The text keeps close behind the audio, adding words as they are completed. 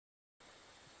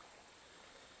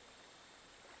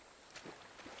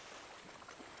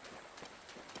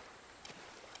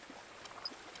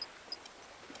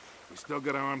still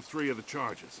gotta arm 3 of the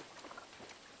charges.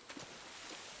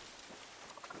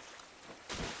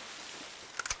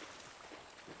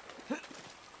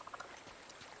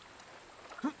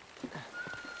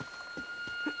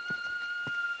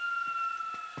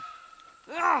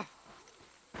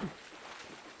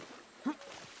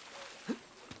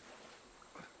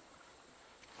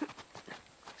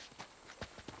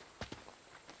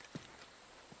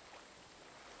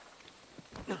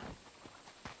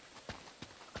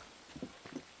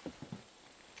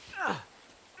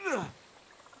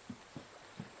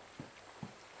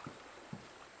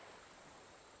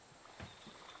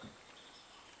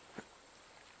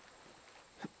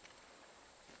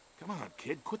 Come on,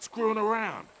 kid, quit screwing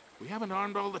around. We haven't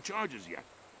armed all the charges yet.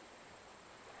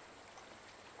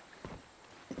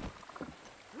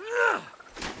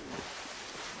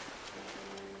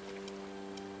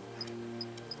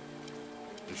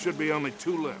 There should be only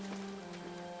 2 left.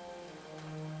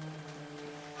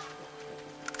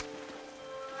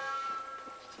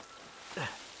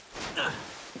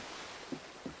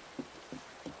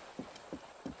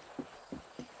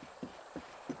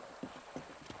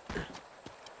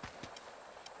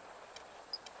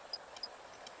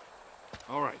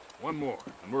 All right, one more,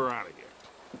 and we're out of here.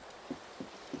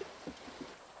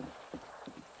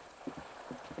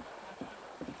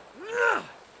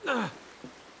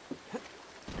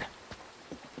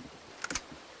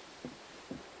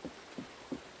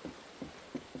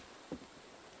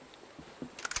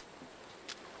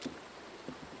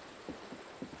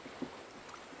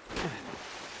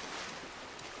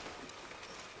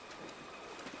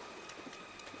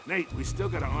 Nate, we still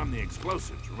gotta arm the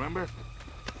explosives, remember?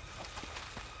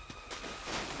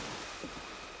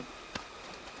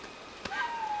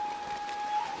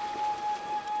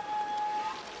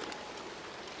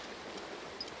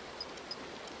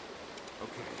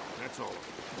 That's all of it.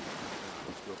 Now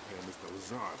let's go pay Mr.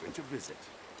 Lazarevich a visit.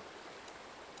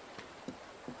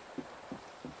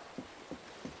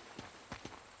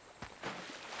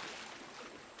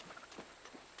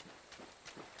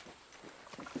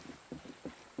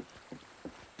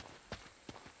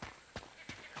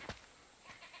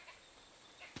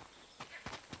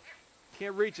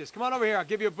 Can't reach us. Come on over here. I'll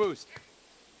give you a boost.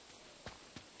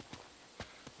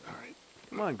 All right.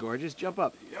 Come on, gorgeous. Jump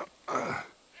up. Yep.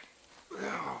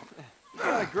 You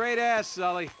got a great ass,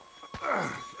 Sully.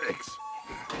 Thanks.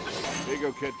 Here you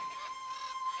go, kid.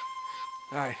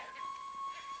 All right.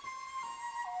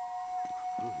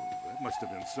 Ooh, that must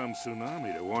have been some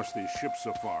tsunami to wash these ships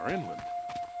so far inland.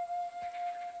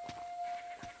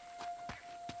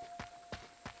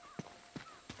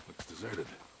 Looks deserted.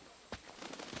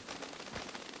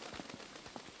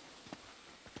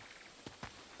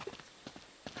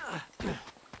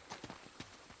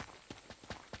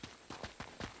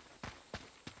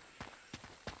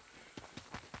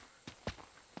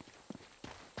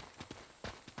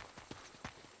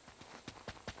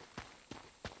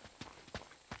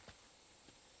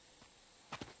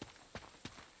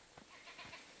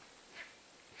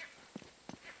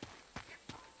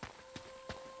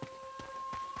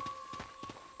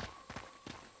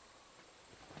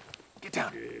 Get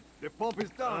down. The pump is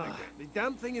down again. The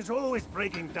damn thing is always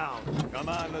breaking down. Come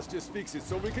on, let's just fix it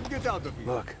so we can get out of here.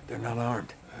 Look, they're not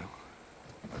armed. Well,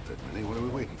 not that many. What are we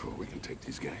waiting for? We can take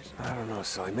these guys. I don't know,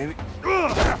 Sully. Maybe...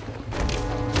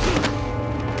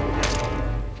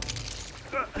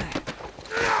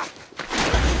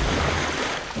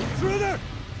 Through there!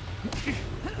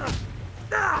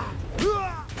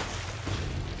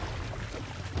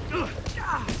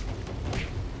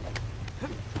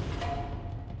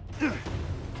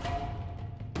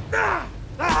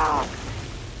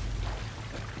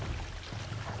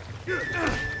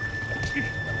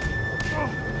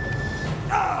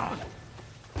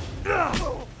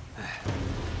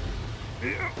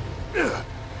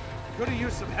 Could have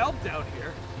used some help down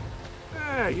here.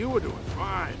 Yeah, you were doing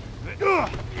fine.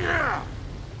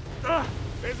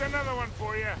 There's another one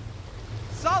for you.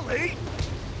 Sully!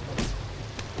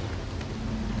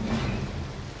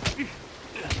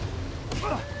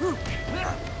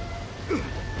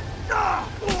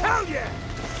 Hell yeah!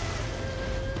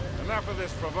 Enough of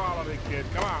this frivolity, kid.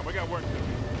 Come on, we got work to do.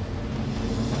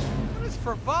 What does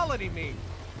frivolity mean?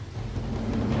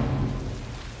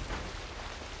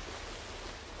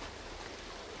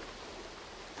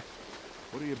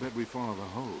 What do you bet we follow the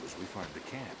hose? We find the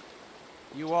camp.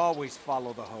 You always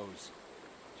follow the hose.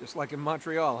 Just like in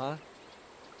Montreal, huh?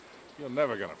 You're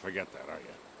never gonna forget that, are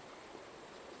you?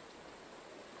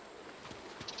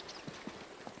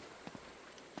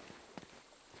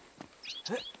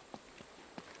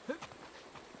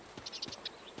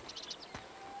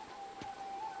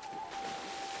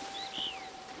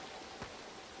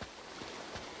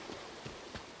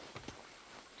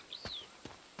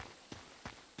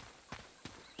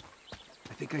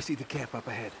 think I see the camp up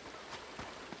ahead.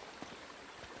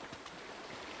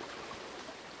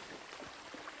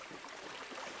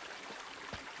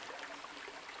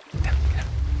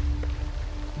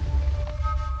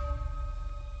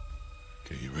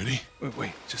 Okay, you ready?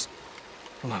 Wait, just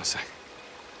hold on a sec.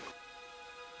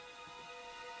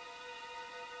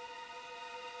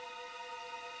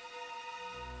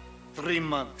 3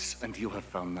 months, and you have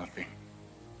found nothing.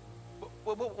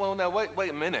 Well, now,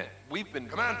 wait a minute. We've been...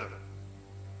 Commander!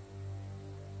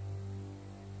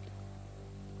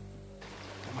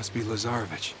 That must be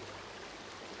Lazarevich.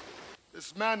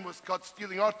 This man was caught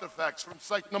stealing artifacts from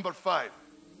site number 5.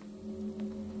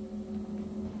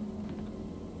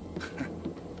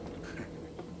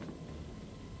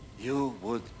 You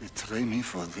would betray me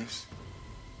for this?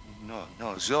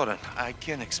 No, Zoran, I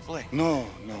can't explain. No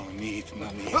need.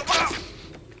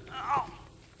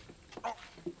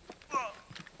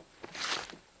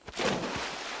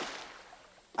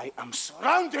 I am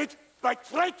surrounded by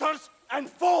traitors and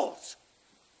fools!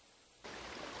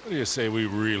 What do you say we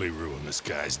really ruin this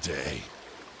guy's day?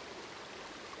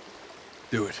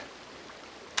 Do it.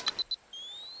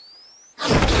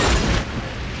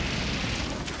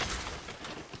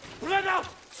 Spread out!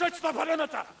 Search the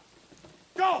perimeter!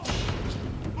 Go! All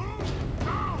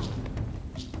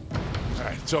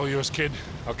right, it's all yours, kid.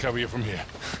 I'll cover you from here.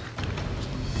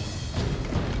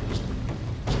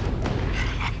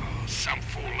 Some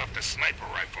fool left a sniper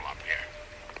rifle up here.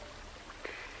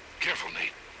 Careful,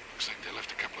 Nate. Looks like they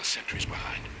left a couple of sentries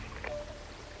behind.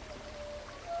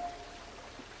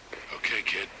 Okay,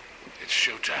 kid. It's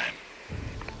showtime.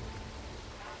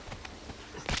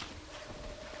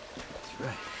 That's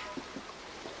right.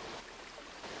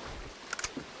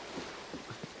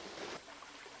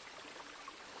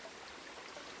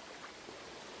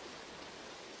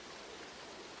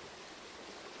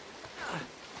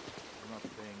 I'm not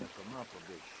paying us enough of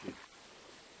this shit.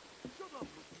 Shut up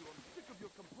with you. I'm sick of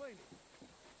your complaining.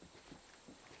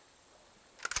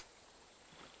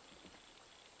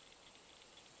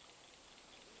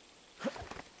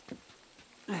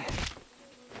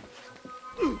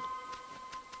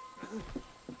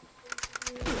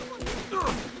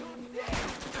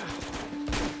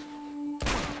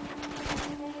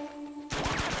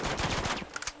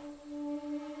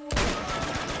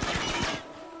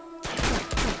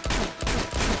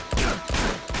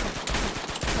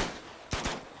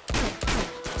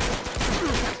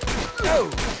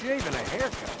 Shaving a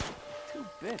haircut. 2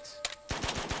 bits.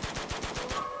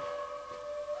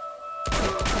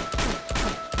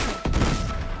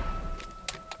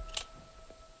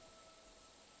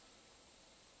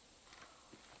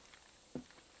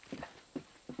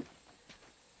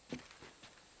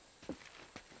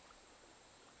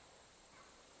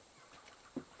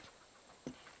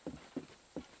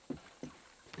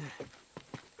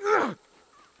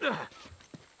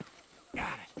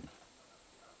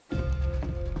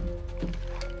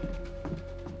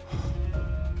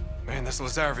 Man, this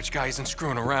Lazarevich guy isn't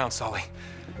screwing around, Sully.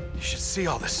 You should see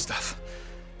all this stuff.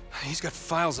 He's got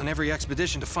files on every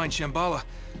expedition to find Shambhala,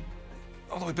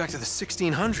 all the way back to the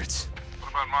 1600s. What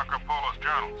about Marco Polo's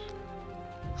journals?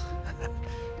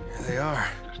 Here they are.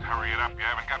 Just hurry it up. You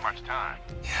haven't got much time.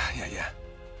 Yeah.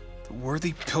 The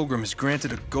worthy pilgrim is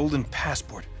granted a golden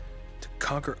passport to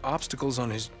conquer obstacles on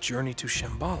his journey to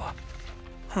Shambhala.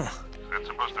 Huh. Is that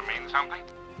supposed to mean something?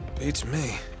 Beats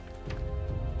me.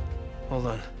 Hold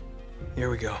on. Here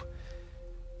we go.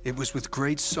 It was with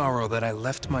great sorrow that I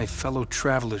left my fellow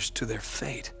travelers to their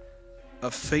fate. A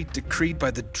fate decreed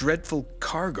by the dreadful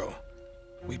cargo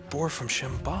we bore from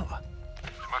Shambhala.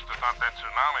 You must have thought that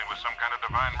tsunami was some kind of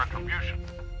divine retribution.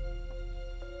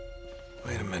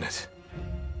 Wait a minute.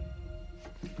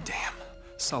 Damn.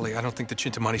 Sully, I don't think the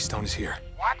Chintamani stone is here.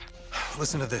 What?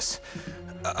 Listen to this.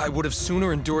 I would have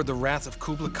sooner endured the wrath of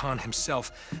Kublai Khan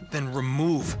himself than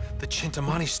remove the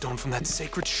Chintamani stone from that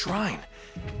sacred shrine.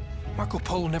 Marco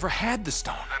Polo never had the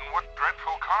stone. Then what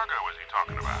dreadful cargo is he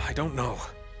talking about? I don't know.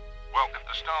 Well, if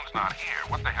the stone's not here,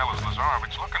 what the hell is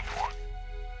Lazarevich looking for?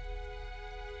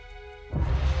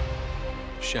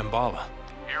 Shambhala.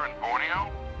 Here in Borneo?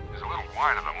 He's a little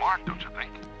wide of the mark, don't you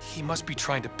think? He must be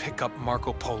trying to pick up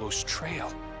Marco Polo's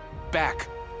trail. Back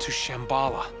to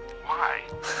Shambhala. Why?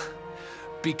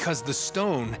 Because the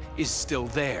stone is still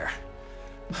there.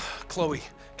 Chloe,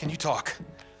 can you talk?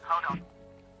 Hold on.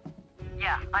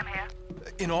 Yeah, I'm here.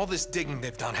 In all this digging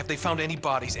they've done, have they found any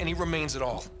bodies, any remains at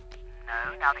all?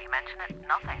 No, now that you mention it,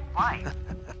 nothing. Why?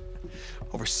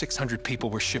 Over 600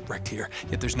 people were shipwrecked here,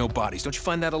 yet there's no bodies. Don't you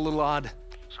find that a little odd?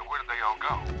 So where did they all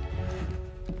go?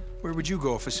 Where would you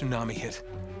go if a tsunami hit?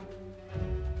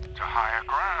 To higher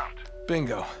ground.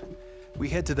 Bingo. We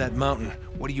head to that mountain.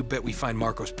 What do you bet we find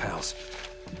Marco's pals?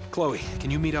 Chloe,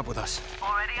 can you meet up with us?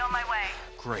 Already on my way.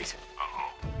 Great.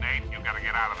 Uh-oh. Nate, you gotta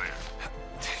get out of there.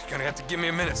 You're gonna have to give me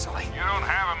a minute, Sully. You don't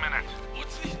have a minute.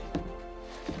 What's this?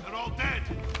 They're all dead.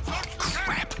 Search the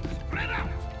Crap! Spread out.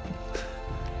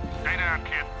 Stay down,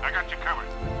 kid. I got you covered.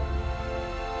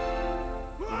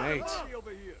 Nate.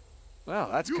 Well,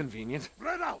 that's convenient.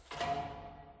 Spread out.